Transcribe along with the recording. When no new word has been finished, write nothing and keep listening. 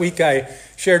Week I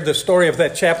shared the story of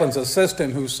that chaplain's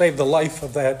assistant who saved the life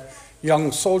of that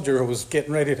young soldier who was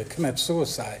getting ready to commit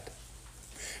suicide.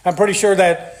 I'm pretty sure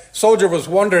that soldier was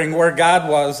wondering where God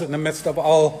was in the midst of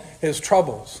all his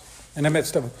troubles, in the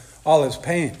midst of all his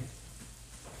pain.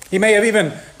 He may have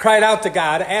even cried out to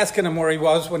God, asking him where he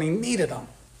was when he needed him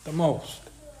the most.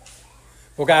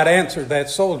 Well, God answered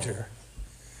that soldier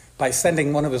by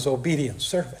sending one of his obedient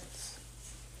servants.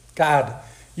 God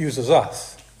uses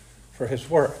us for his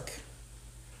work.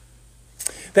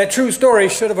 That true story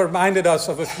should have reminded us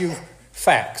of a few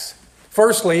facts.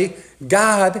 Firstly,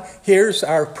 God hears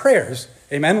our prayers.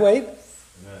 Amen, Wade?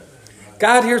 Amen.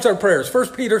 God hears our prayers.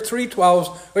 1 Peter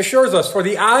 3:12 assures us, "For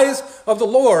the eyes of the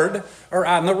Lord are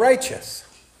on the righteous,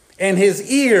 and his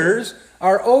ears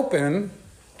are open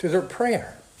to their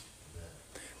prayer."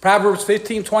 Proverbs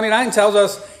 15:29 tells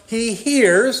us he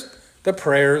hears the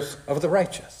prayers of the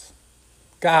righteous.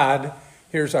 God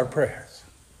hears our prayers.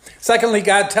 Secondly,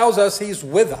 God tells us he's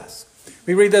with us.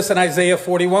 We read this in Isaiah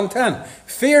 41:10.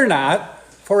 "Fear not,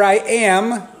 for I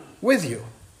am with you.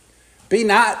 Be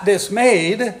not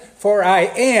dismayed, for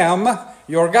I am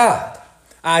your God.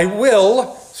 I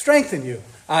will strengthen you.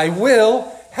 I will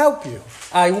help you.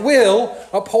 I will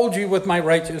uphold you with my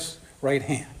righteous right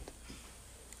hand."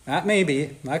 Not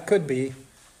maybe, not could be.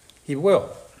 He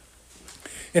will.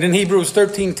 And in Hebrews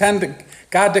 13:10,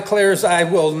 God declares, "I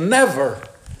will never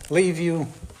leave you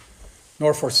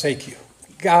nor forsake you."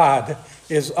 God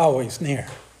is always near.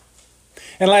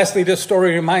 And lastly, this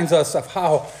story reminds us of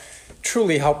how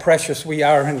precious we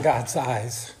are in God's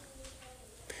eyes.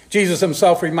 Jesus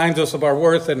himself reminds us of our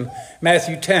worth in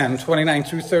Matthew 10:29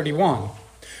 through 31.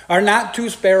 "Are not 2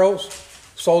 sparrows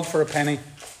sold for a penny?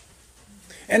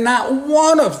 And not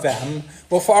one of them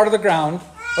will fall to the ground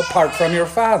apart from your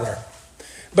Father.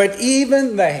 But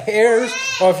even the hairs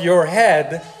of your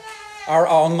head are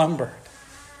all numbered.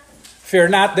 Fear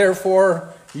not, therefore,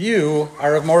 you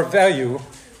are of more value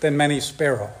than many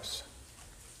sparrows."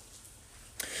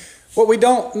 What we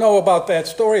don't know about that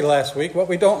story last week, what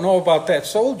we don't know about that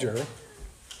soldier,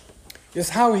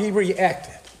 is how he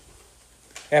reacted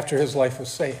after his life was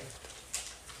saved.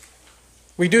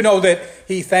 We do know that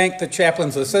he thanked the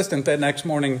chaplain's assistant that next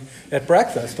morning at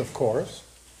breakfast, of course.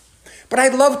 But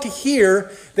I'd love to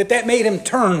hear that made him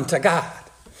turn to God.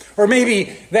 Or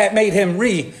maybe that made him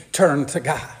return to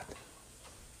God.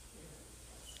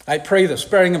 I pray the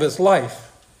sparing of his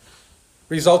life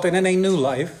resulted in a new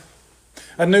life,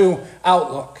 a new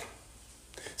outlook,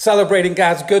 celebrating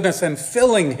God's goodness and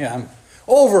filling him,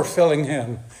 overfilling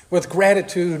him with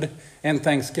gratitude and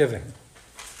thanksgiving.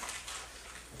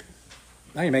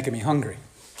 Now you're making me hungry.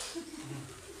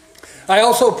 I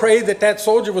also pray that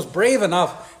soldier was brave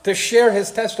enough to share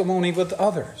his testimony with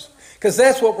others, because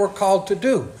that's what we're called to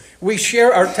do. We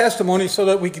share our testimony so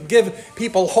that we can give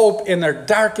people hope in their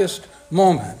darkest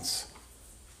moments.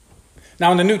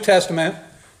 Now, in the New Testament,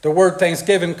 the word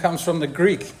thanksgiving comes from the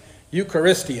Greek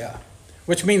Eucharistia,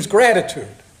 which means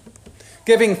gratitude,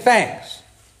 giving thanks,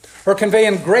 or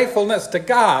conveying gratefulness to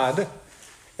God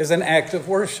is an act of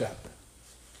worship.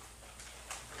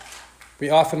 We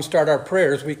often start our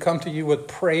prayers, we come to you with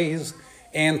praise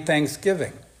and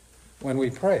thanksgiving when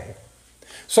we pray.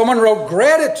 Someone wrote,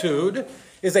 "Gratitude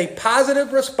is a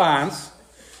positive response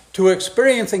to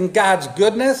experiencing God's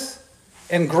goodness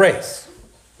and grace."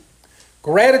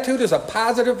 Gratitude is a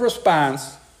positive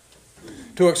response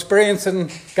to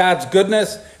experiencing God's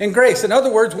goodness and grace. In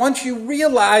other words, once you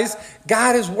realize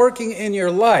God is working in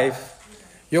your life,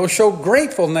 you'll show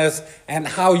gratefulness in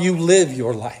how you live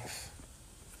your life.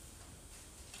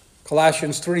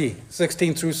 Colossians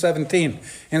 3:16 through 17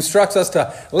 instructs us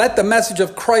to let the message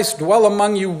of Christ dwell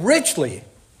among you richly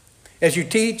as you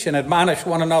teach and admonish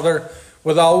one another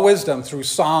with all wisdom through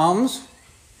psalms,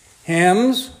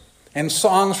 hymns, and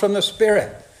songs from the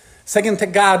Spirit, singing to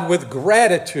God with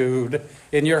gratitude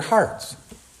in your hearts.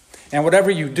 And whatever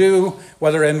you do,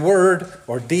 whether in word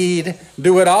or deed,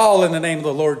 do it all in the name of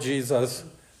the Lord Jesus,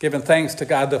 giving thanks to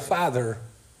God the Father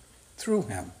through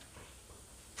him.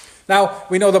 Now,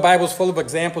 we know the Bible's full of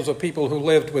examples of people who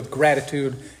lived with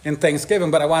gratitude and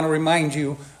thanksgiving, but I want to remind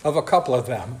you of a couple of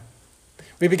them.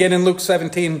 We begin in Luke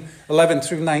 17:11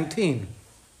 through 19.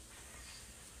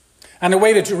 On the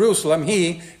way to Jerusalem,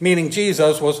 he, meaning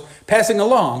Jesus, was passing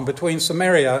along between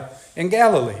Samaria and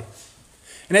Galilee.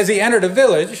 And as he entered a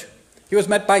village, he was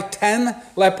met by 10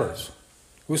 lepers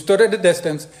who stood at a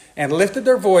distance and lifted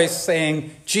their voice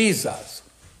saying, "Jesus,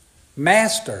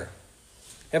 Master,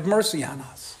 have mercy on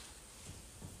us."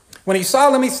 When he saw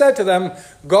them, he said to them,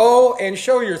 "Go and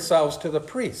show yourselves to the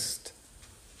priest."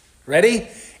 Ready?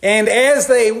 "And as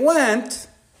they went,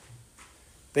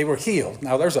 they were healed.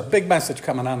 Now, there's a big message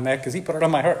coming on that because he put it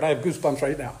on my heart and I have goosebumps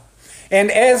right now.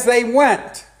 And as they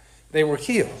went, they were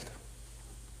healed.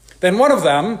 Then one of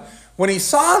them, when he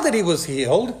saw that he was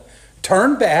healed,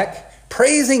 turned back,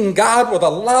 praising God with a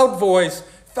loud voice,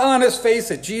 fell on his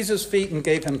face at Jesus' feet and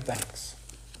gave him thanks.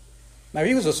 Now,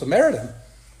 he was a Samaritan.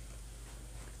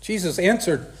 Jesus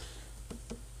answered,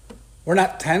 "Were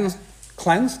not 10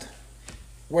 cleansed?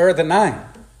 Where are the 9?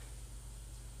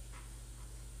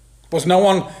 Was no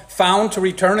one found to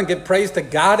return and give praise to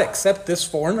God except this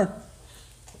foreigner?"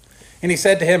 And he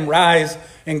said to him, "Rise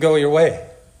and go your way.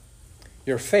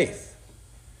 Your faith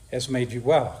has made you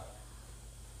well."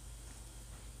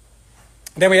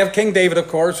 Then we have King David, of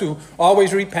course, who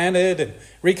always repented and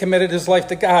recommitted his life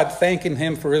to God, thanking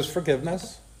him for his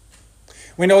forgiveness.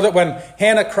 We know that when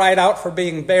Hannah cried out for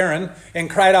being barren and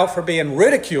cried out for being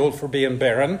ridiculed for being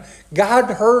barren, God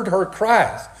heard her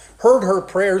cries, heard her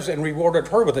prayers, and rewarded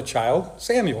her with a child,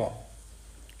 Samuel.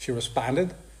 She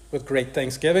responded with great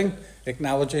thanksgiving,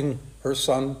 acknowledging her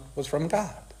son was from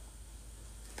God.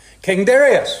 King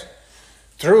Darius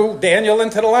threw Daniel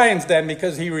into the lion's den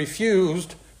because he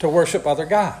refused to worship other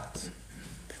gods.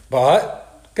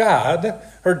 But God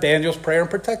heard Daniel's prayer and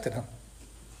protected him.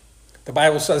 The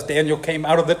Bible says Daniel came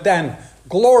out of the den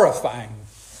glorifying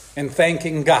and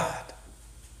thanking God.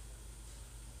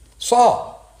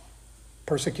 Saul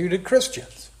persecuted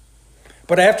Christians.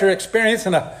 But after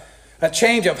experiencing a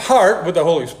change of heart with the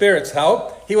Holy Spirit's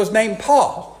help, he was named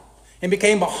Paul and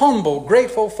became a humble,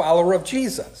 grateful follower of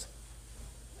Jesus.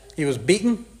 He was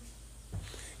beaten,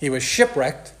 he was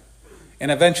shipwrecked, and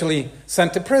eventually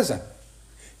sent to prison.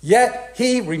 Yet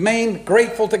he remained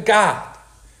grateful to God,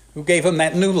 who gave him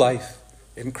that new life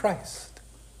in Christ.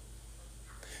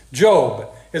 Job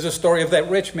is a story of that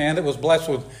rich man that was blessed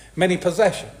with many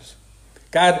possessions.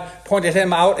 God pointed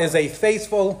him out as a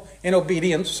faithful and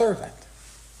obedient servant.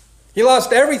 He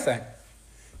lost everything: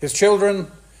 his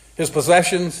children, his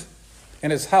possessions,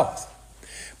 and his health.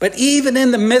 But even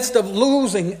in the midst of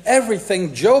losing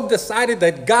everything, Job decided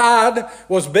that God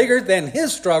was bigger than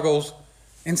his struggles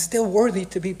and still worthy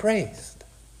to be praised.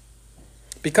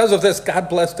 Because of this, God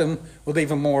blessed him with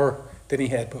even more than he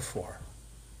had before.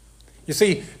 You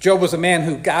see, Job was a man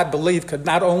who God believed could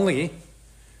not only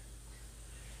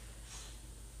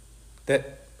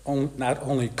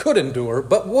could endure,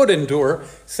 but would endure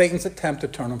Satan's attempt to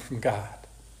turn him from God.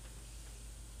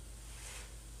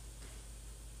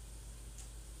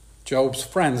 Job's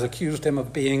friends accused him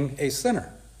of being a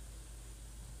sinner.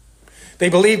 They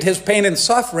believed his pain and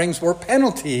sufferings were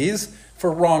penalties for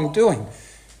wrongdoing.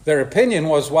 Their opinion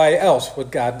was, why else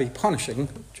would God be punishing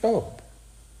Job?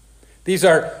 These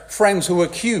are friends who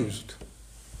accused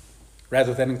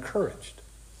rather than encouraged.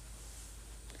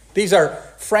 These are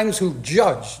friends who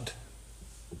judged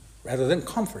rather than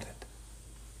comforted.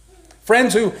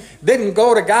 Friends who didn't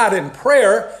go to God in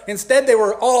prayer. Instead, they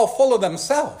were all full of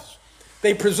themselves.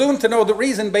 They presumed to know the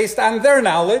reason based on their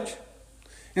knowledge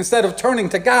instead of turning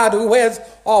to God, who has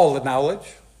all the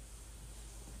knowledge.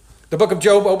 The book of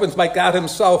Job opens by God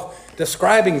himself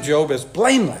describing Job as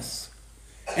blameless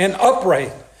and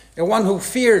upright, and one who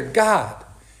feared God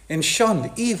and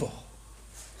shunned evil.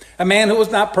 A man who was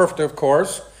not perfect, of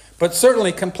course, but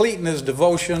certainly complete in his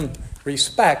devotion,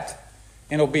 respect,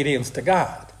 and obedience to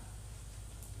God.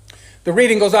 The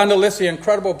reading goes on to list the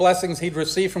incredible blessings he'd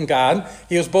received from God.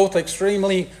 He was both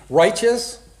extremely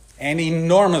righteous and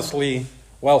enormously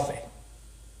wealthy.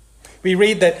 We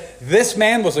read that this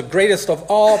man was the greatest of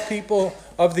all people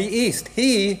of the East.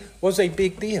 He was a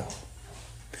big deal.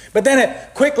 But then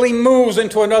it quickly moves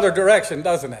into another direction,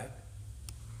 doesn't it?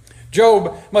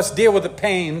 Job must deal with the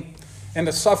pain and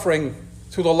the suffering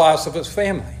through the loss of his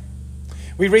family.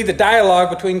 We read the dialogue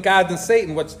between God and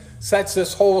Satan, which sets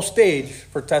this whole stage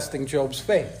for testing Job's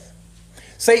faith.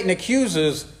 Satan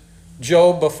accuses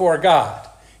Job before God.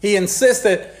 He insists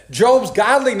that Job's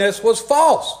godliness was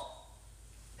false,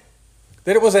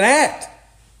 that it was an act,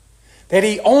 that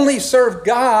he only served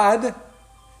God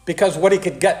because what he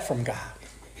could get from God.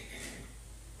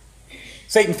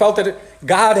 Satan felt that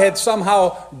God had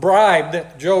somehow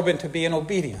bribed Job into being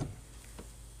obedient.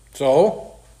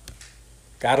 So,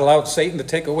 God allowed Satan to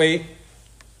take away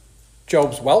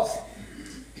Job's wealth,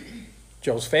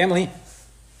 Job's family,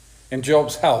 and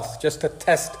Job's health, just to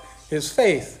test his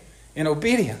faith in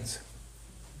obedience.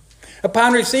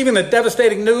 Upon receiving the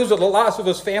devastating news of the loss of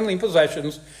his family and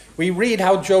possessions, we read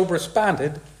how Job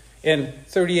responded in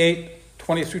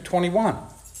 38:20 through 21.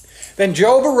 Then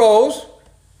Job arose,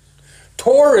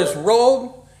 tore his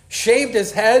robe, shaved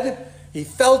his head, he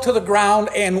fell to the ground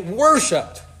and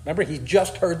worshipped. Remember, he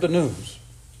just heard the news.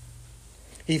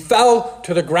 He fell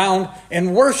to the ground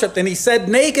and worshiped, and he said,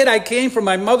 "Naked I came from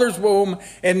my mother's womb,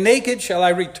 and naked shall I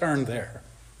return there.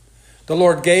 The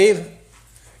Lord gave,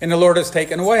 and the Lord has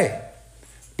taken away.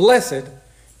 Blessed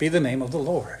be the name of the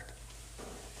Lord."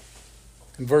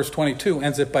 And verse 22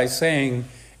 ends it by saying,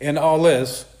 in all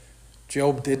this,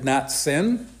 Job did not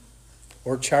sin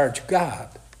or charge God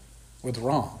with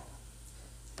wrong.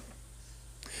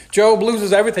 Job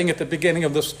loses everything at the beginning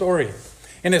of the story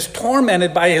and is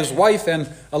tormented by his wife and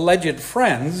alleged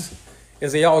friends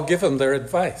as they all give him their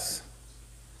advice.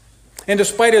 And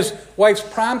despite his wife's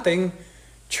prompting,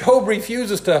 Job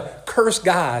refuses to curse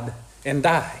God and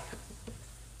die.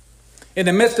 In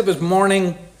the midst of his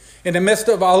mourning, in the midst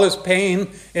of all his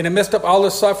pain, in the midst of all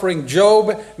his suffering,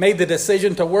 Job made the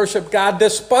decision to worship God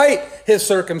despite his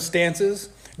circumstances,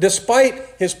 despite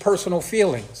his personal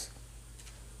feelings.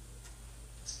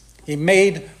 He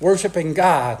made worshiping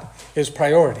God his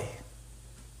priority.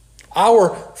 Our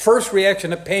first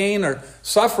reaction to pain or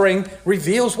suffering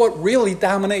reveals what really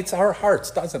dominates our hearts,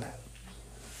 doesn't it?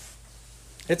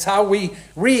 It's how we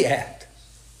react.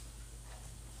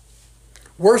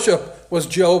 Worship was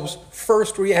Job's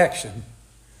first reaction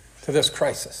to this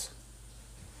crisis.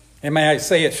 And may I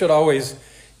say, it should always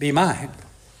be mine,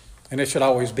 and it should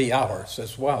always be ours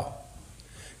as well.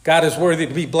 God is worthy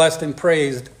to be blessed and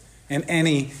praised in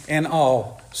any and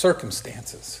all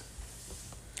circumstances.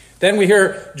 Then we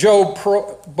hear Job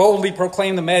boldly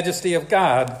proclaim the majesty of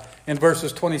God in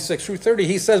verses 26 through 30.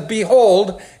 He says,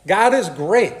 "Behold, God is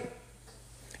great,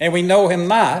 and we know him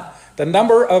not. The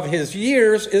number of his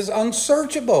years is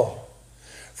unsearchable.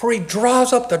 For he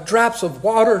draws up the drops of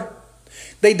water.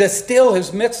 They distill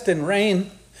his mist in rain,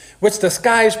 which the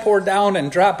skies pour down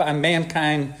and drop on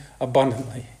mankind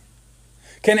abundantly.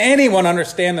 Can anyone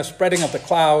understand the spreading of the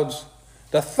clouds,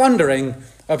 the thundering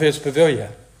of his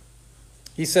pavilion?"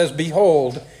 He says,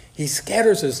 "Behold, he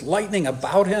scatters his lightning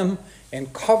about him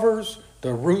and covers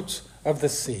the roots of the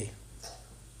sea."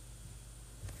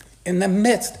 In the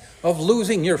midst of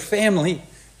losing your family,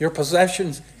 your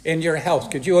possessions, and your health,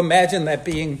 could you imagine that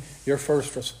being your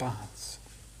first response?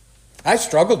 I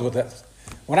struggled with this.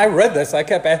 When I read this, I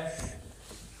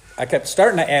kept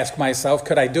starting to ask myself,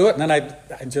 could I do it? And then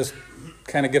I just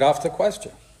kind of get off the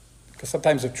question. Because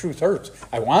sometimes the truth hurts.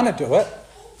 I want to do it.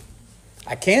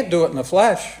 I can't do it in the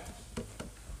flesh.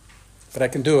 But I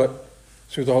can do it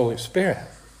through the Holy Spirit.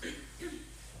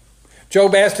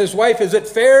 Job asked his wife, is it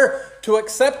fair to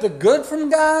accept the good from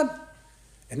God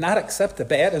and not accept the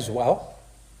bad as well?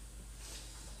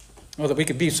 Well, that we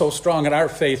could be so strong in our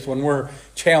faith when we're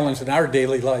challenged in our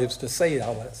daily lives to say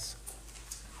all this.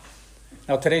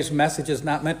 Now, today's message is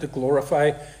not meant to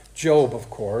glorify Job, of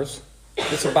course.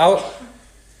 It's about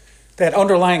that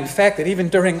underlying fact that even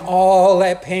during all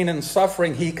that pain and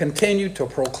suffering, he continued to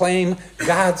proclaim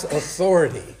God's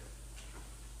authority.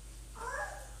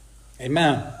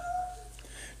 Amen.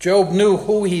 Job knew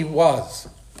who he was,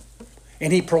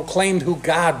 and he proclaimed who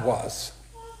God was.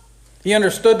 He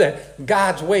understood that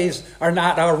God's ways are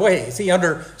not our ways. He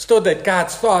understood that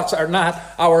God's thoughts are not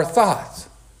our thoughts.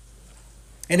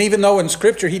 And even though in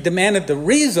Scripture he demanded the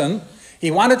reason,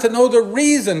 he wanted to know the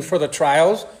reason for the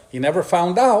trials, he never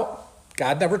found out.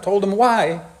 God never told him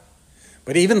why.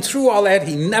 But even through all that,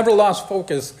 he never lost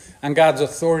focus on God's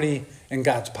authority and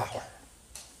God's power.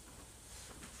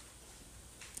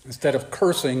 Instead of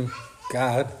cursing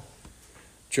God,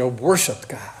 Job worshiped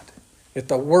God at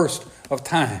the worst of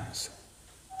times.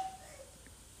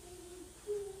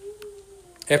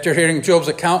 After hearing Job's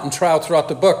account and trial throughout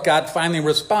the book, God finally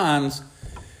responds,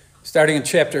 starting in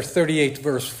chapter 38,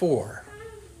 verse 4.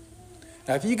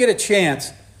 Now, if you get a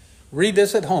chance, read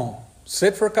this at home.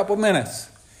 Sit for a couple minutes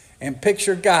and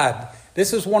picture God.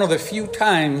 This is one of the few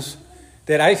times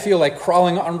that I feel like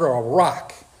crawling under a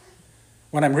rock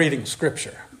when I'm reading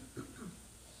Scripture.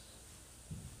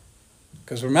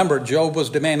 Because remember, Job was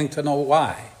demanding to know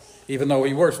why, even though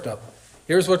he worshiped.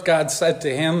 Here's what God said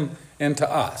to him and to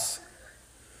us.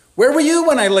 Where were you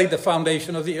when I laid the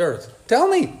foundation of the earth? Tell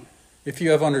me if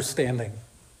you have understanding.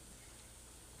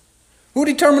 Who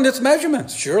determined its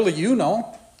measurements? Surely you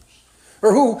know.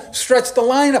 Or who stretched the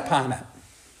line upon it?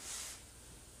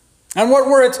 And what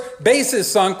were its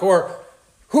bases sunk? Or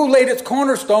who laid its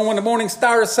cornerstone when the morning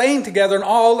stars sang together and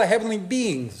all the heavenly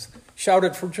beings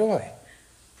shouted for joy?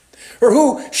 Or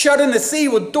who shut in the sea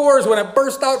with doors when it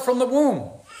burst out from the womb?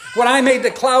 When I made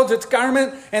the clouds its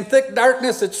garment and thick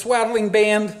darkness its swaddling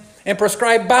band, and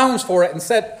prescribed bounds for it and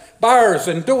set bars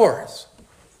and doors,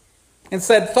 and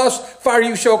said, thus far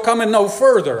you shall come and no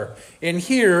further, and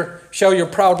here shall your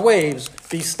proud waves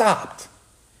be stopped.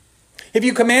 Have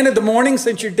you commanded the morning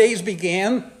since your days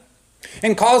began,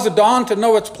 and cause the dawn to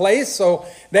know its place so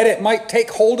that it might take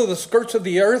hold of the skirts of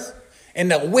the earth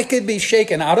and the wicked be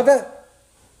shaken out of it?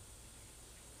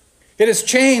 It is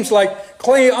changed like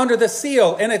clay under the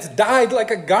seal, and it's dyed like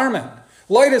a garment.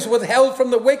 Light is withheld from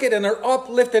the wicked, and their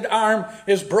uplifted arm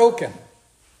is broken.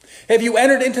 Have you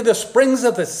entered into the springs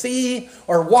of the sea,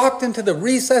 or walked into the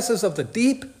recesses of the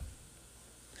deep?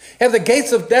 Have the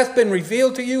gates of death been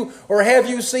revealed to you, or have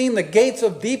you seen the gates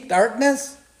of deep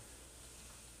darkness?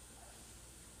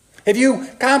 Have you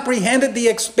comprehended the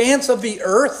expanse of the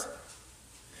earth?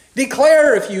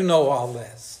 Declare if you know all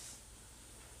this.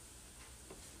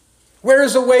 Where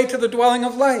is the way to the dwelling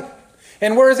of light?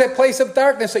 And where is that place of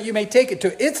darkness, that you may take it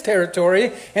to its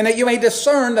territory, and that you may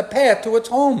discern the path to its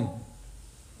home?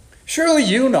 Surely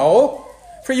you know,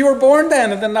 for you were born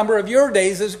then, and the number of your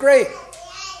days is great.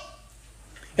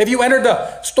 Have you entered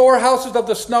the storehouses of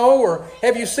the snow, or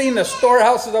have you seen the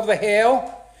storehouses of the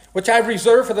hail, which I've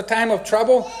reserved for the time of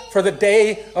trouble, for the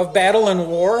day of battle and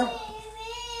war?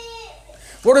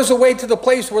 What is the way to the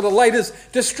place where the light is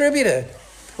distributed,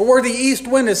 or where the east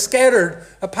wind is scattered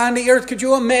upon the earth? Could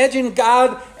you imagine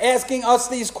God asking us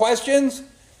these questions?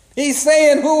 He's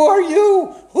saying, who are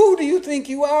you? Who do you think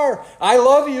you are? I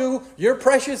love you. You're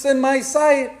precious in my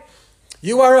sight.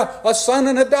 You are a son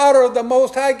and a daughter of the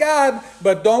Most High God,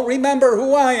 but don't remember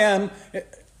who I am,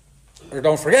 or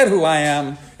don't forget who I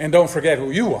am, and don't forget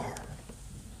who you are.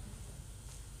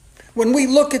 When we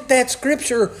look at that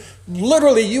scripture,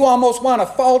 literally you almost want to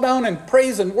fall down and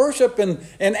praise and worship and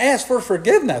ask for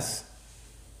forgiveness.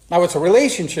 Now it's a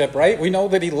relationship, right? We know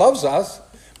that he loves us,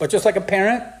 but just like a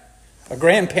parent, a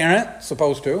grandparent,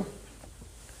 supposed to,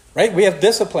 right? We have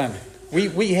discipline.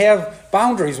 We have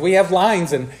boundaries. We have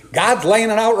lines, and God's laying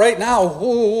it out right now.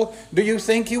 Who do you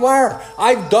think you are?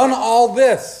 I've done all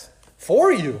this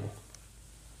for you.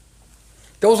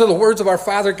 Those are the words of our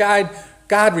Father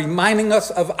God reminding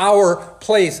us of our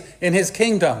place in his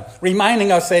kingdom,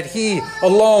 reminding us that he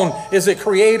alone is the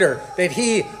creator, that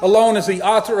he alone is the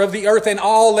author of the earth and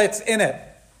all that's in it,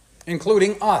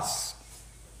 including us.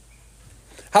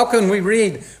 How can we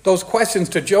read those questions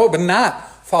to Job and not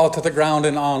fall to the ground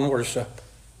in awe and worship?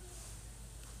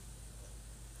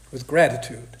 With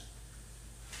gratitude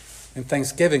and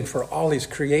thanksgiving for all he's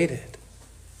created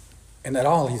and that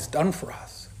all he's done for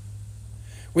us.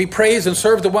 We praise and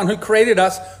serve the one who created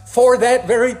us for that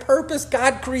very purpose.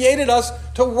 God created us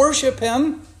to worship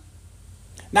him,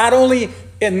 not only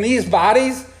in these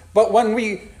bodies, but when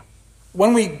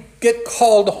we get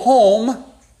called home,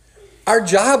 our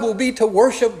job will be to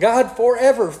worship God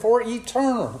forever, for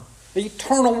eternal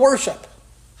worship.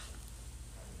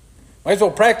 Might as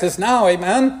well practice now,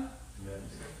 amen?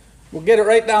 We'll get it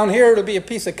right down here. It'll be a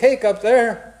piece of cake up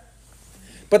there.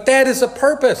 But that is the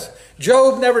purpose.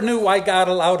 Job never knew why God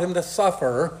allowed him to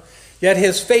suffer, yet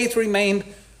his faith remained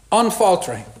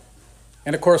unfaltering.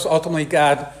 And of course, ultimately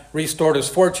God restored his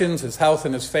fortunes, his health,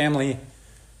 and his family,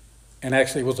 and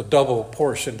actually was a double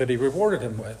portion that he rewarded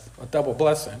him with, a double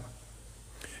blessing.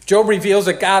 Job reveals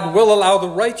that God will allow the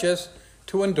righteous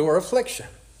to endure affliction,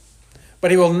 but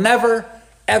he will never,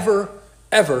 ever,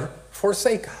 ever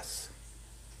forsake us.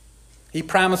 He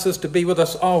promises to be with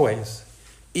us always,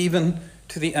 even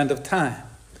to the end of time.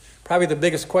 Probably the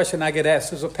biggest question I get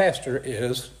asked as a pastor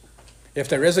is, if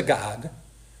there is a God,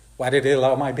 why did he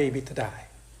allow my baby to die?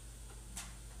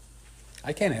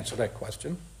 I can't answer that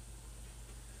question.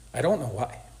 I don't know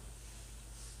why.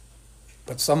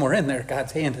 But somewhere in there,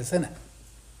 God's hand is in it.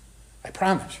 I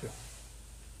promise you.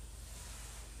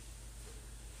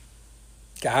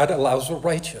 God allows the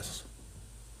righteous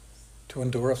to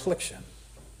endure affliction.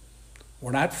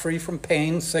 We're not free from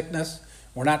pain, sickness.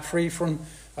 We're not free from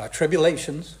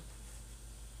tribulations.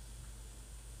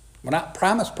 We're not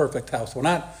promised perfect health. We're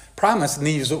not promised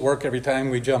knees that work every time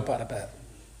we jump out of bed.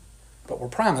 But we're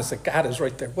promised that God is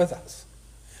right there with us.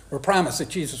 We're promised that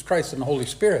Jesus Christ and the Holy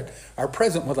Spirit are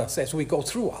present with us as we go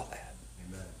through all that.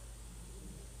 Amen.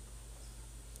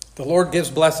 The Lord gives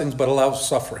blessings but allows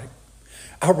suffering.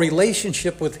 Our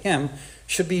relationship with him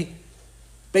should be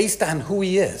based on who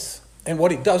he is and what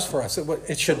he does for us.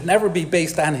 It should never be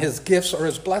based on his gifts or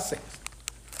his blessings.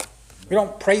 We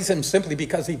don't praise him simply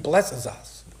because he blesses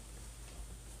us.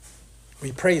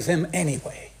 We praise him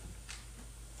anyway,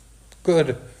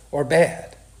 good or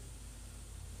bad.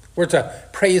 We're to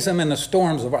praise him in the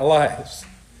storms of our lives.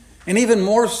 And even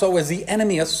more so as the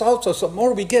enemy assaults us, the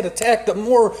more we get attacked, the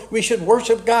more we should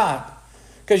worship God.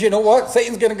 Because you know what?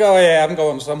 Satan's going to go, yeah, I'm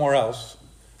going somewhere else.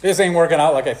 This ain't working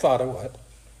out like I thought it would.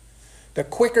 The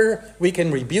quicker we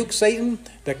can rebuke Satan,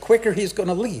 the quicker he's going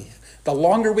to leave. The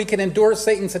longer we can endure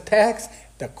Satan's attacks,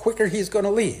 the quicker he's going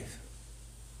to leave.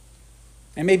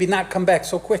 And maybe not come back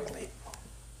so quickly.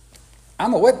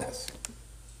 I'm a witness.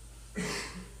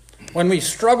 When we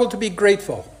struggle to be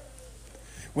grateful,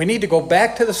 we need to go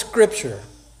back to the Scripture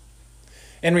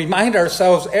and remind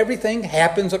ourselves everything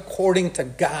happens according to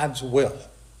God's will.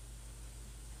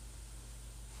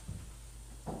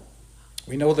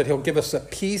 We know that He'll give us the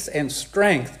peace and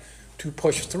strength to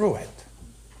push through it.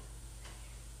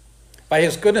 By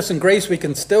His goodness and grace, we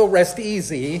can still rest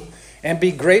easy and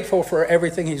be grateful for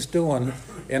everything He's doing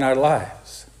in our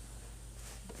lives.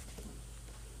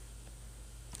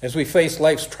 As we face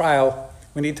life's trial,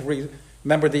 we need to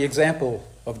remember the example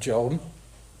of Job.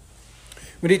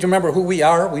 We need to remember who we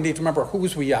are. We need to remember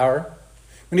whose we are.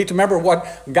 We need to remember what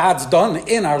God's done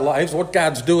in our lives, what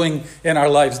God's doing in our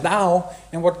lives now,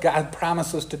 and what God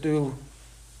promises to do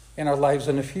in our lives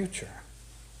in the future.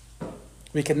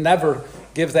 We can never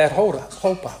give that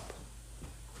hope up.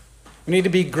 We need to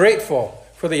be grateful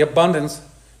for the abundance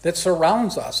that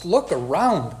surrounds us. Look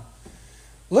around.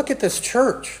 Look at this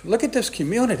church. Look at this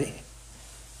community.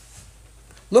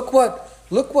 Look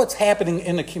what's happening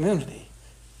in the community.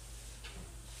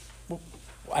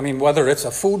 I mean, whether it's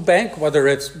a food bank, whether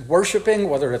it's worshiping,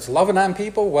 whether it's loving on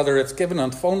people, whether it's giving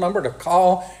a phone number to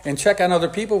call and check on other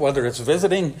people, whether it's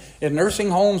visiting in nursing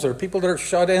homes or people that are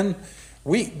shut in,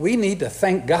 we need to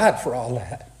thank God for all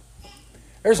that.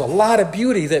 There's a lot of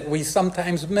beauty that we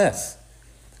sometimes miss.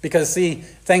 Because, see,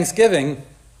 Thanksgiving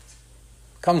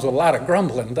comes with a lot of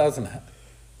grumbling, doesn't it?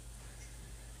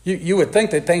 You would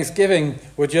think that Thanksgiving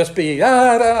would just be,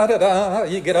 da-da-da-da,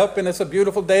 you get up and it's a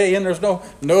beautiful day and there's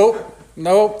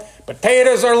nope.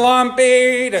 Potatoes are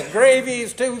lumpy, the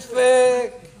gravy's too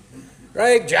thick,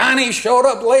 right? Johnny showed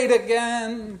up late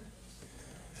again.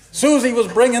 Susie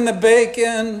was bringing the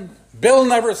bacon. Bill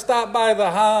never stopped by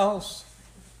the house.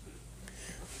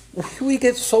 We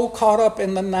get so caught up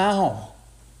in the now.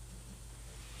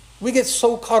 We get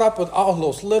so caught up with all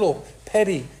those little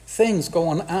petty things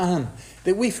going on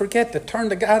that we forget to turn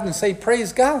to God and say,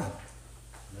 praise God.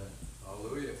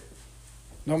 Hallelujah.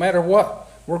 No matter what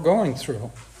we're going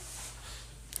through.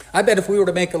 I bet if we were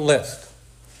to make a list,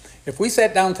 if we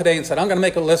sat down today and said, I'm going to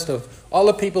make a list of all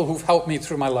the people who've helped me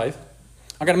through my life.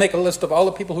 I'm going to make a list of all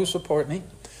the people who support me.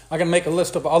 I'm going to make a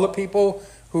list of all the people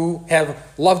who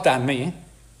have loved on me.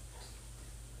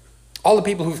 All the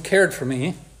people who've cared for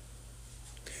me.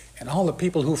 And all the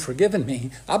people who've forgiven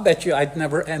me. I'll bet you I'd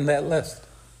never end that list.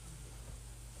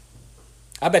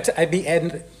 I bet you I'd be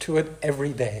adding to it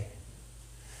every day.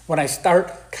 When I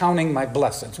start counting my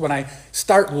blessings, when I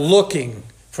start looking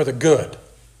for the good.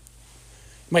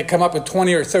 You might come up with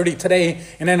 20 or 30 today,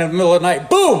 and then in the middle of the night,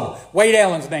 boom, Wade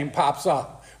Allen's name pops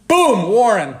up. Boom,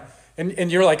 Warren.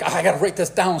 And you're like, I got to write this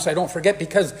down so I don't forget,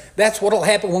 because that's what will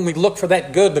happen when we look for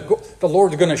that good. The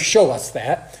Lord's going to show us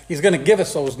that. He's going to give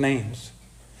us those names.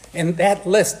 And that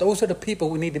list, those are the people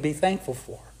we need to be thankful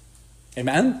for.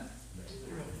 Amen?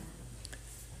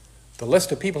 The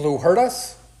list of people who hurt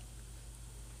us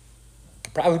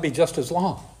could probably be just as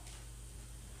long.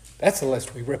 That's the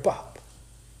list we rip up.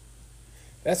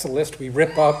 That's the list we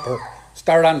rip up or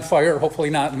start on fire, hopefully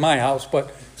not in my house,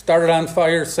 but start it on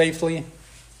fire safely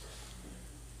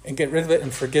and get rid of it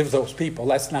and forgive those people.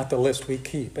 That's not the list we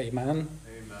keep. Amen?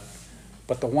 Amen.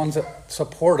 But the ones that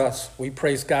support us, we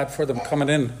praise God for them coming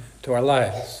in to our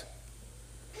lives.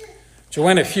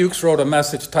 Joanna Fuchs wrote a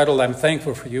message titled, I'm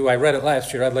Thankful for You. I read it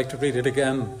last year. I'd like to read it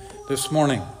again this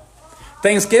morning.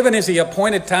 Thanksgiving is the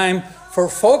appointed time for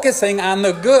focusing on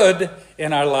the good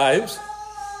in our lives.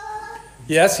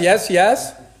 Yes, yes,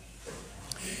 yes.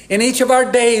 In each of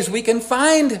our days, we can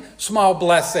find small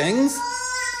blessings,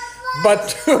 but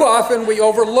too often we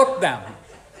overlook them,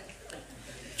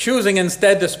 choosing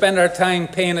instead to spend our time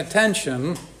paying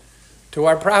attention to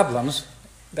our problems.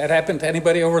 That happened to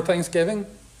anybody over Thanksgiving?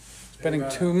 Spending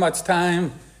too much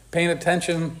time paying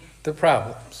attention to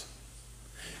problems.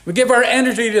 We give our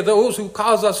energy to those who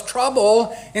cause us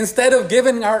trouble instead of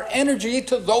giving our energy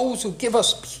to those who give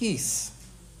us peace.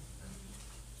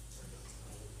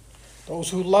 Those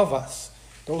who love us,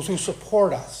 those who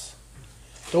support us,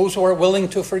 those who are willing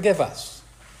to forgive us.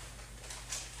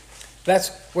 That's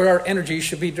where our energy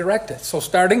should be directed. So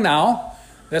starting now,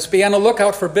 let's be on the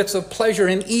lookout for bits of pleasure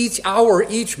in each hour,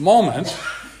 each moment,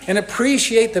 and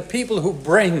appreciate the people who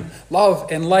bring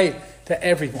love and light to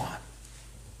everyone.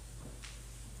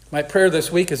 My prayer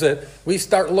this week is that we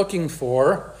start looking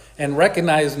for and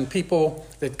recognizing people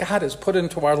that God has put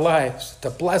into our lives to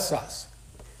bless us.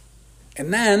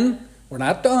 And then, we're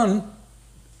not done.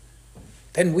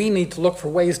 Then we need to look for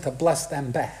ways to bless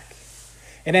them back.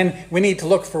 And then we need to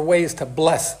look for ways to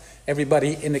bless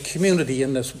everybody in the community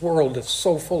in this world that's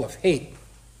so full of hate.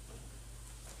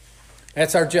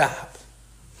 That's our job.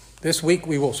 This week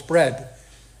we will spread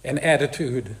an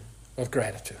attitude of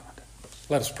gratitude.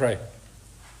 Let us pray.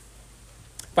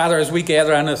 Father, as we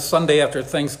gather on this Sunday after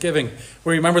Thanksgiving,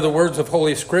 we remember the words of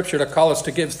Holy Scripture to call us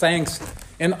to give thanks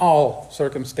in all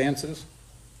circumstances.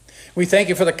 We thank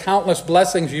you for the countless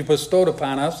blessings you've bestowed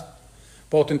upon us,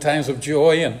 both in times of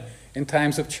joy and in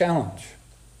times of challenge.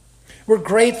 We're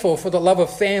grateful for the love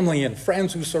of family and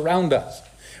friends who surround us.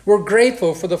 We're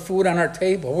grateful for the food on our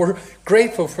table. We're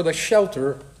grateful for the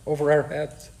shelter over our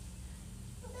heads.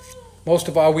 Most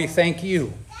of all, we thank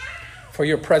you for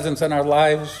your presence in our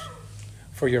lives,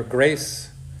 for your grace,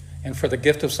 and for the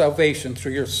gift of salvation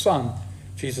through your Son,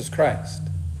 Jesus Christ.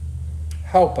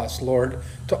 Help us, Lord,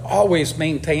 to always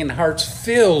maintain hearts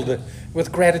filled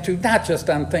with gratitude, not just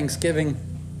on Thanksgiving,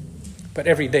 but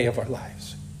every day of our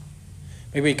lives.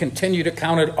 May we continue to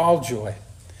count it all joy,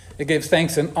 to give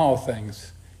thanks in all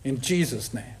things. In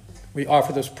Jesus' name, we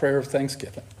offer this prayer of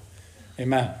thanksgiving.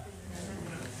 Amen.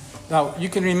 Now, you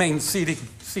can remain seated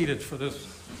for this.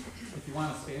 If you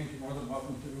want to stand, you're more than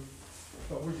welcome to.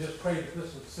 But we just pray that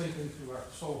this would sink into our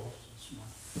souls this morning.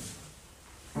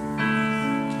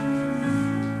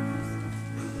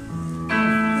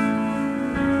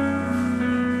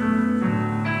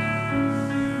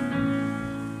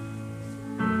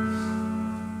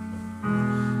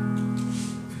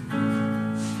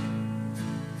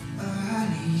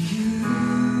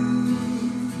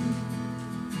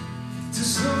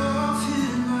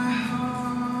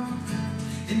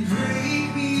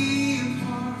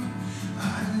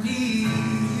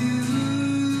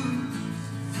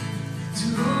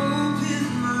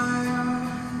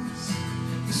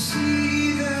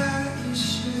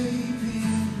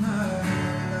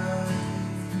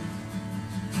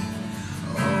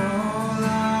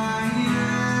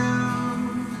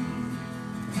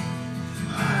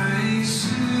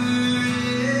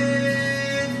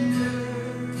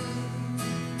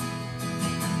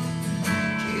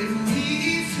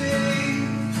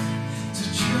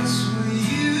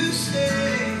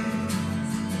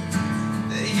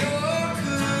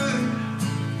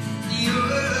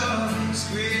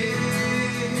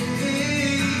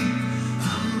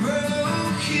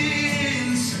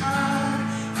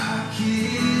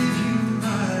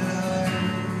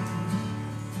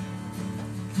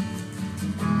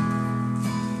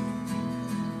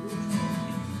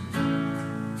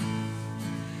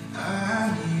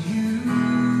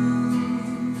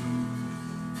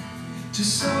 To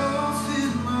soften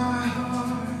my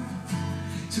heart,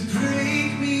 to break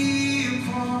me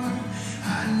apart, I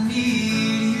need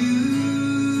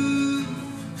you.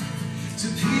 To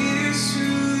pierce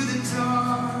through the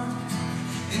dark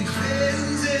and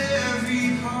cleanse every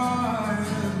part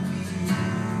of me.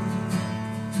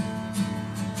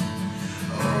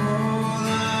 All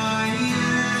I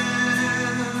am,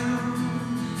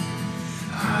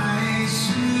 I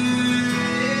surrender.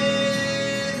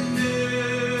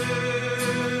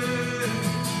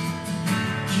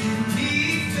 Give me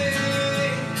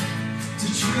faith to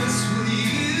trust what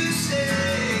you say,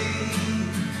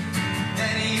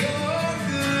 that you're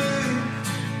good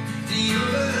and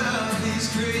your love is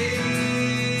great.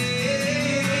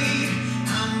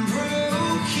 I'm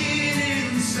broken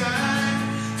inside,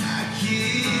 I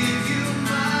give you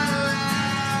my life.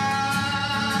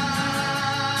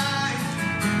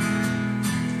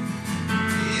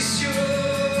 It's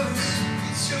yours,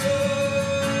 it's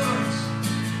yours.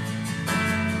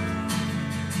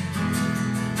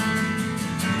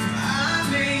 I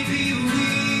may be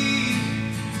weak,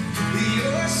 but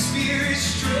your spirit's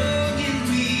strong in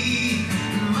me.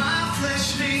 My flesh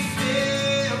may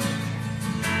fail,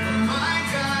 but my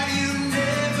God, you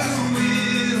never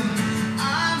will. I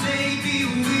may be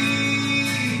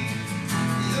weak,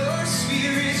 your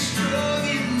spirit's strong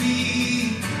in me.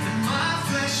 My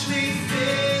flesh may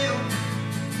fail,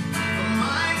 but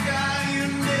my God, you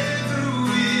never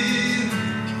will.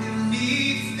 Give me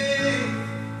faith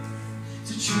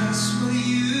to trust what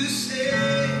you say,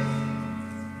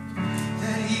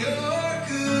 that you're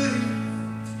good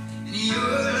and your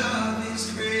love is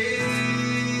great.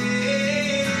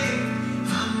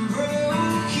 I'm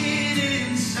broken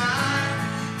inside,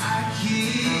 I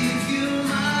give you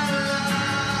my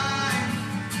life.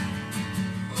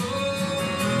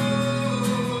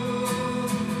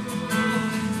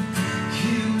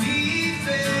 Give me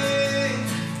faith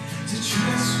to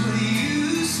trust what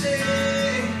you say,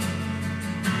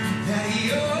 that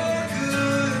you're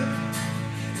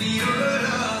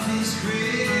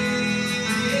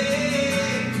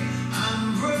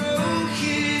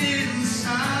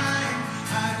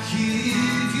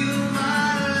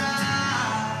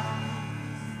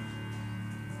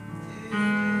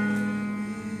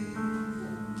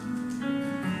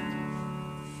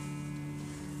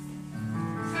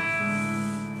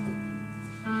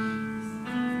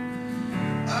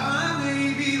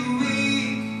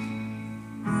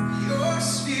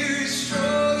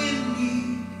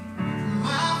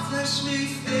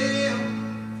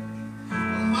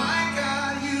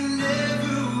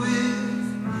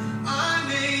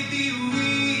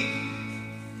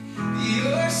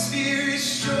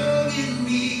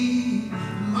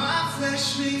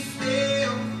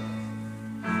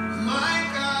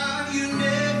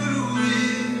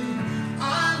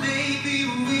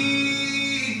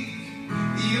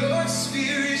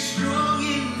spirit strong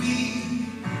in me.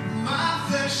 My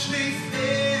flesh may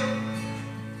fail,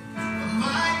 but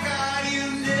my God,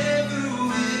 you never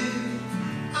will.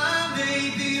 I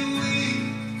may be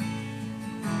weak,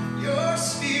 your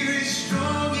spirit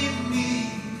strong in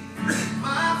me.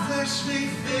 My flesh may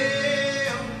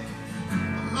fail,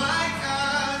 but my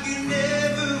God, you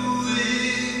never will.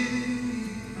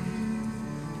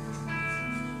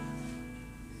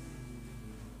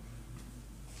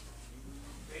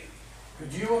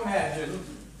 Could you imagine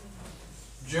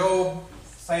Job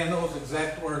saying those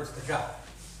exact words to God?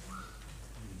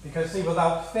 Because, see,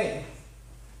 without faith,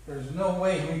 there's no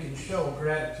way we can show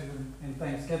gratitude and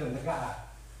thanksgiving to God.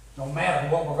 No matter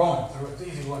what we're going through, it's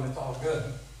easy when it's all good.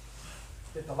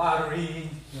 Get the lottery,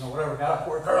 whatever, got off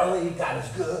work early, God is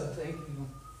good, thank you.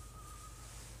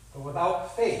 But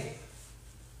without faith,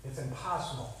 it's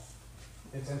impossible.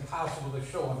 It's impossible to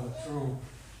show him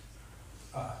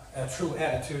a true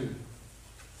attitude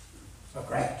of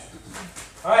gratitude.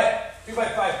 All right,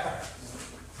 2x5 cards.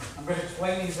 I'm going to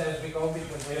explain these as we go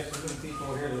because we have some new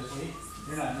people here this week.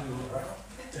 You're not new, right?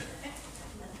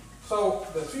 So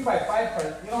the 3x5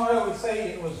 card, I always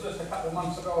say it was just a couple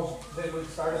months ago that we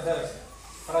started this.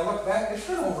 But I look back, it's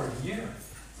been over a year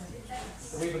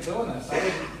that we've been doing this. I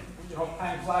didn't,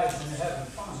 time flies when you're having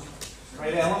fun.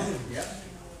 Right, Alan? Yeah.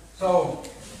 So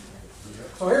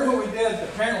here's what we did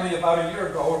apparently about a year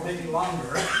ago, or maybe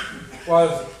longer,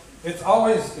 was it's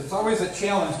always a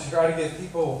challenge to try to get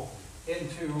people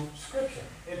into Scripture,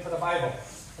 into the Bible.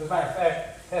 As a matter of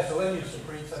fact, Pastor Lynn used to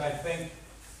preach that I think,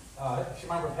 if you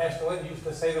remember, Pastor Lynn used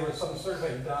to say there was some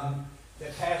survey done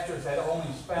that pastors had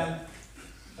only spent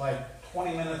like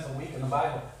 20 minutes a week in the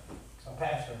Bible. A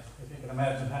pastor, if you can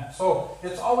imagine that. So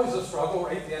it's always a struggle,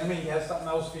 right? The enemy has something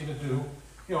else for you to do.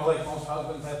 Like most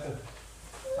husbands have to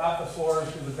mop the floors,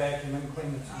 do the vacuum, and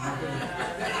clean the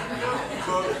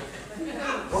cook.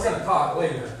 We're going to talk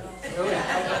later. Really?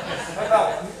 I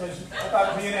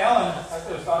thought me and Ellen, I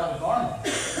just thought it was normal.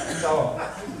 So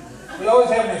we always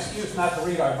have an excuse not to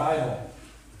read our Bible.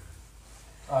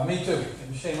 Me too.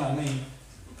 And shame on me.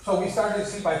 So we started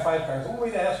 3x5 cards. What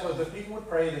we'd ask was that people would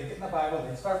pray, they'd get in the Bible,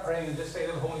 they'd start praying and just say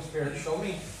to the Holy Spirit, show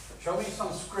me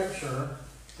some scripture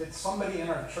that somebody in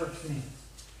our church needs.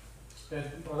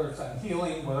 Whether it's on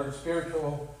healing, whether it's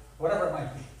spiritual, whatever it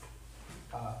might be.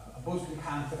 A boost in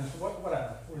confidence,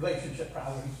 whatever. Relationship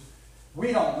problems.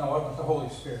 We don't know it, but the Holy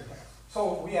Spirit does.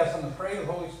 So we ask them to pray to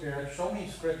the Holy Spirit, show me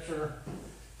scripture,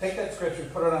 take that scripture,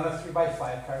 put it on a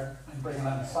 3x5 card, and bring it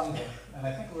on Sunday. And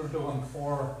I think we were doing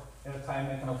 4 at a time,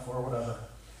 making up 4, whatever.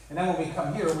 And then when we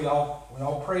come here, we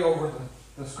all pray over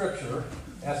the scripture,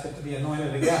 ask it to be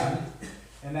anointed again.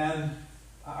 And then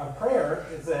our prayer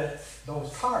is that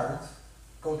those cards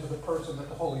go to the person that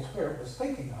the Holy Spirit was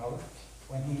thinking of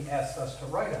when he asked us to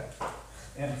write it.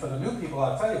 And for the new people,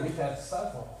 I'll tell you, we've had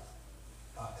several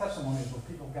testimonies where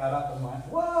people got up and went,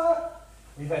 what?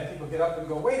 We've had people get up and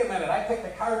go, wait a minute, I picked the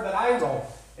card that I wrote.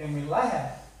 And we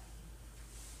laugh.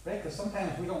 Right? Because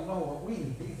sometimes we don't know what we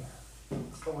need either.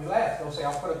 But we laugh. They'll say,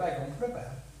 I'll put it back. Don't put it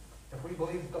back. If we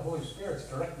believe that the Holy Spirit's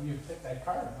directing you to pick that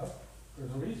card up,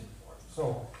 there's a reason for it.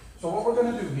 So what we're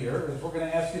going to do here is we're going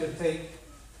to ask you to take,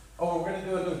 we're going to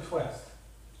do a new twist.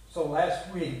 So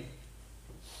last week,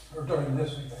 or during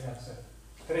this week, I got to say,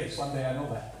 today's Sunday, I know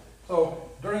that.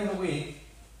 So during the week,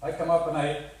 I come up and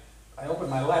I open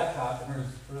my laptop and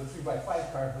there's a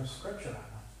 3x5 card with scripture on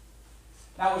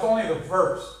it. Now, it was only the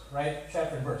verse, right?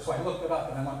 Chapter and verse. So I looked it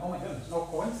up and I went, oh my goodness, no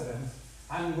coincidence.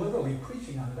 I'm literally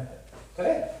preaching on that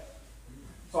today.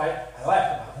 So I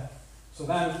laughed about it. So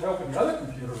then I opened the other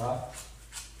computer up,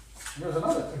 and there's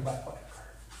another 3x5 card.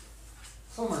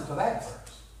 Similar to that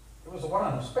verse. It was the one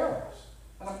on the sparrows.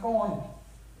 And I'm going,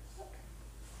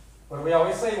 what do we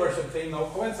always say, worship team? No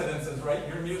coincidences, right?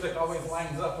 Your music always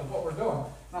lines up with what we're doing.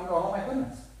 And I'm going, oh my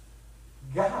goodness.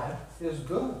 God is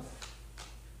good.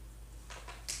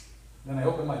 Then I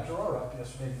opened my drawer up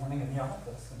yesterday morning in the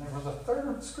office, and there was a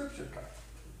third scripture card.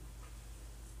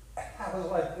 And I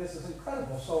was like, this is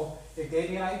incredible. So it gave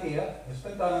me an idea. It's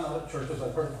been done in other churches.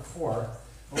 I've heard it before.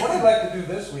 But what I'd like to do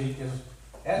this week is,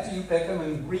 after you pick them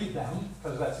and read them,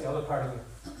 because that's the other part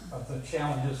of the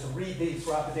challenge, is to read these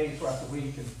throughout the day, throughout the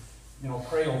week, and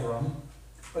pray over them.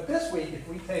 But this week, if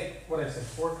we take,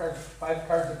 4 cards, 5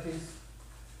 cards apiece.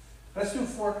 Let's do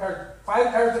 5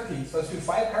 cards apiece. Let's do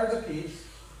 5 cards apiece.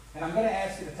 And I'm going to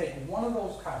ask you to take one of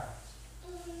those cards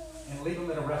and leave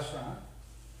them at a restaurant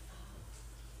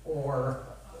or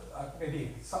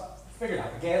maybe figure it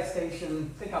out, a gas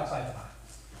station, think outside the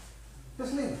box.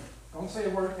 Just leave it. Don't say a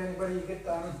word to anybody you get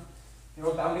done.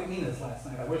 Down at Nina's last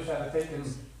night. I wish I had taken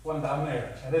one down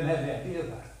there. I didn't have the idea of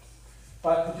that.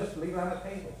 But to just leave it on the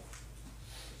table.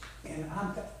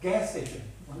 on the gas station,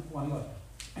 when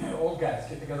the old guys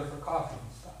get together for coffee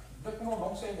and stuff. But no,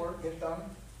 don't say a word, get done.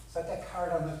 Set that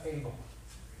card on the table.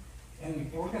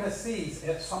 And we're going to see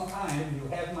at some time,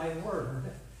 you have my word,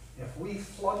 if we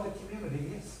flood the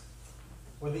communities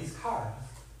with these cards,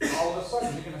 all of a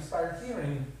sudden you're going to start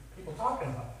hearing people talking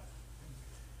about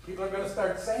it. People are going to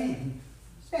start saying,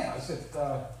 yeah, I said,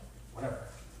 whatever.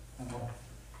 I don't know,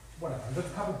 whatever. I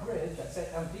looked covered bridge, I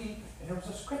said empty, and there was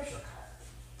a scripture card.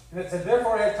 And it said,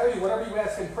 therefore I tell you, whatever you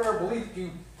ask in prayer, believe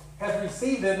you have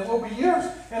received it, and it will be yours.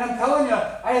 And I'm telling you,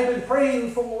 I have been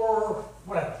praying for,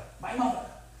 whatever, my mother.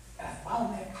 And I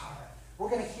found that card. We're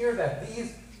going to hear that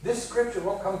this scripture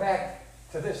will come back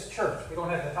to this church. We don't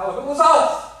have to tell it. It was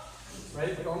us!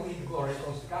 Right? We don't need the glory. It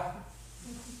goes to God.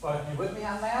 But you with me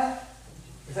on that?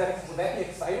 Would that be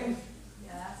exciting?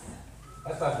 Yes. I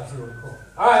thought that was really cool.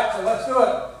 All right, so let's do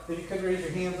it. If you could raise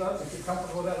your hands up, if you're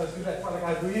comfortable with that, let's do that. Father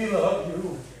God, we love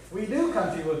you. We do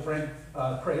come to you with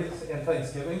praise and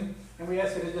thanksgiving. And we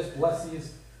ask you to just bless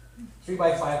these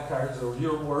 3x5 cards, or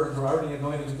your words are already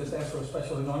anointed. We just ask for a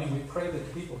special anointing. We pray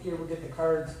that the people here will get the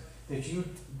cards that you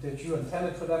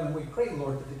intended for them. And we pray,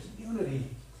 Lord, that the community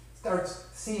starts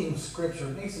seeing Scripture.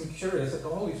 It makes them curious, that the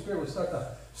Holy Spirit would start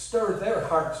to stir their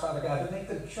hearts, Father God, to make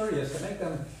them curious, to make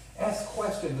them ask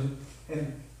questions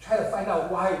and try to find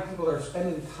out why people are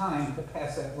spending time to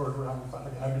pass that word around, Father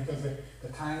God, because the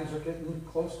times are getting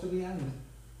close to the end.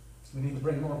 We need to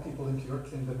bring more people into your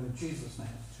kingdom in Jesus' name.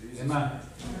 Amen.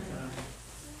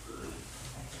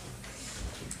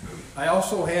 I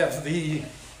also have the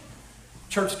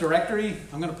church directory.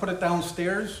 I'm going to put it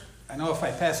downstairs. I know if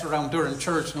I pass it around during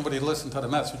church, nobody will listen to the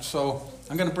message. So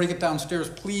I'm going to bring it downstairs.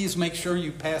 Please make sure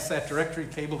you pass that directory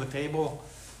table to table.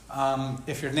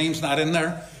 If your name's not in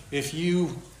there, if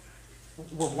you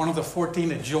were one of the 14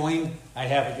 that joined, I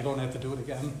have it. You don't have to do it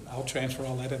again. I'll transfer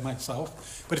all that in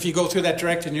myself. But if you go through that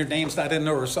directory and your name's not in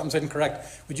there or something's incorrect,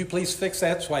 would you please fix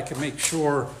that so I can make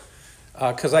sure,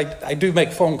 because I do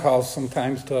make phone calls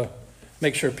sometimes to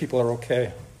make sure people are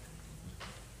okay.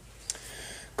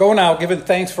 Go now, giving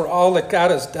thanks for all that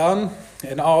God has done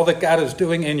and all that God is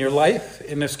doing in your life,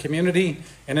 in this community,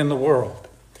 and in the world.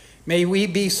 May we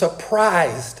be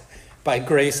surprised by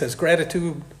grace as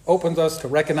gratitude opens us to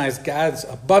recognize God's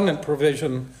abundant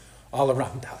provision all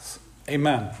around us.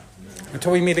 Amen.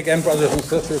 Until we meet again, brothers and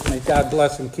sisters, may God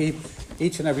bless and keep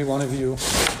each and every one of you.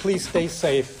 Please stay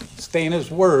safe, stay in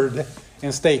His Word,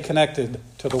 and stay connected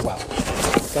to the well.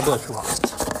 God bless you all.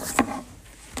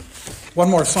 One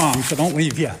more song, so don't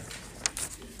leave yet.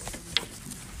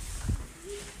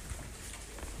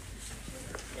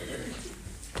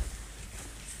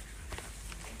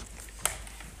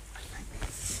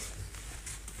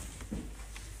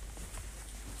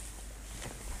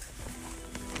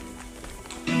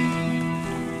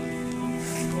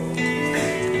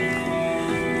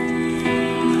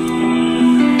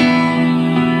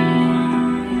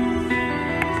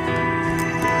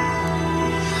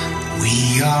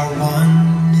 We are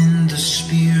one in the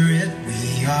Spirit,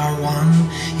 we are one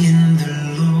in the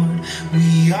Lord.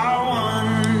 We are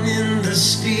one in the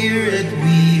Spirit,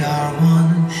 we are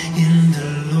one in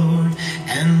the Lord.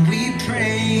 And we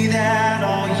pray that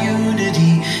all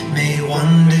unity may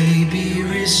one day be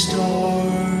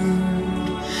restored.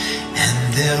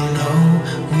 And they'll know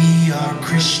we are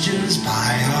Christians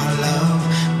by our love,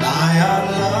 by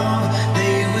our love.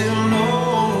 They will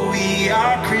know we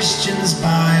are Christians by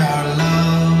our love.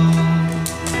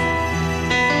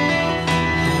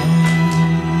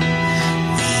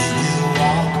 We will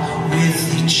walk with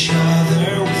each other,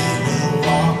 we will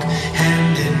walk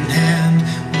hand in hand.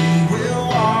 We will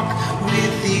walk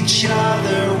with each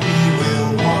other, we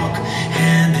will walk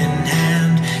hand in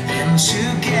hand. And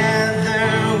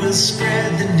together we'll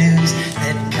spread the news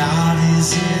that God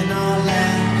is in our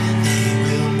land. They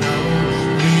will know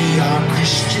we are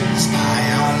Christians by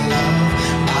our love,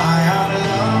 by our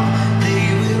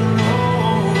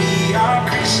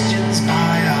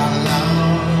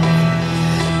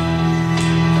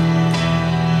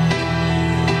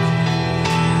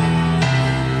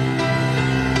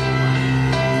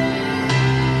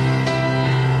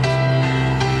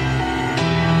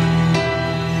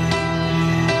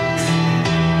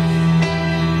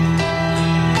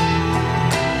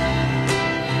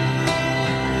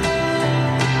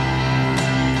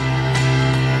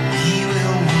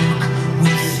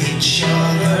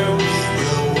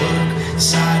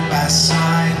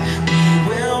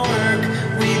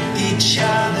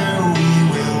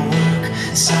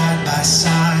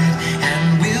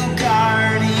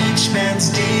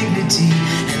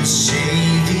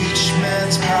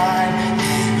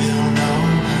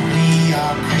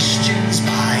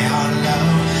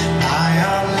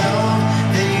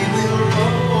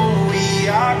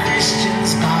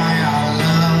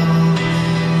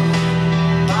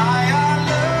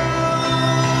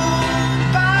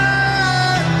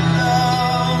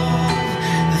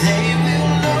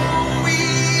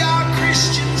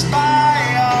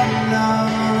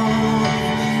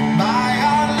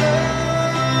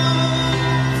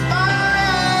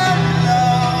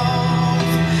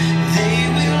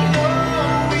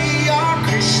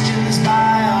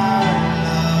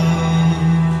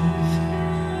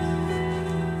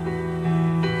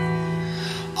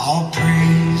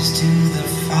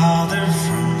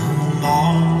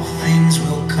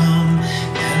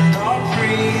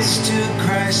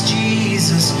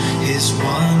His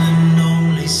one and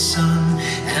only Son,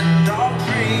 and all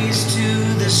praise to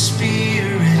the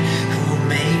Spirit who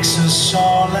makes us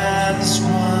all as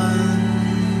one.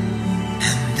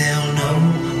 And they'll know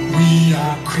we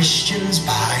are Christians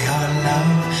by our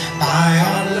love, by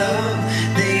our love.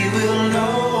 They will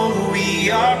know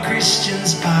we are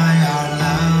Christians by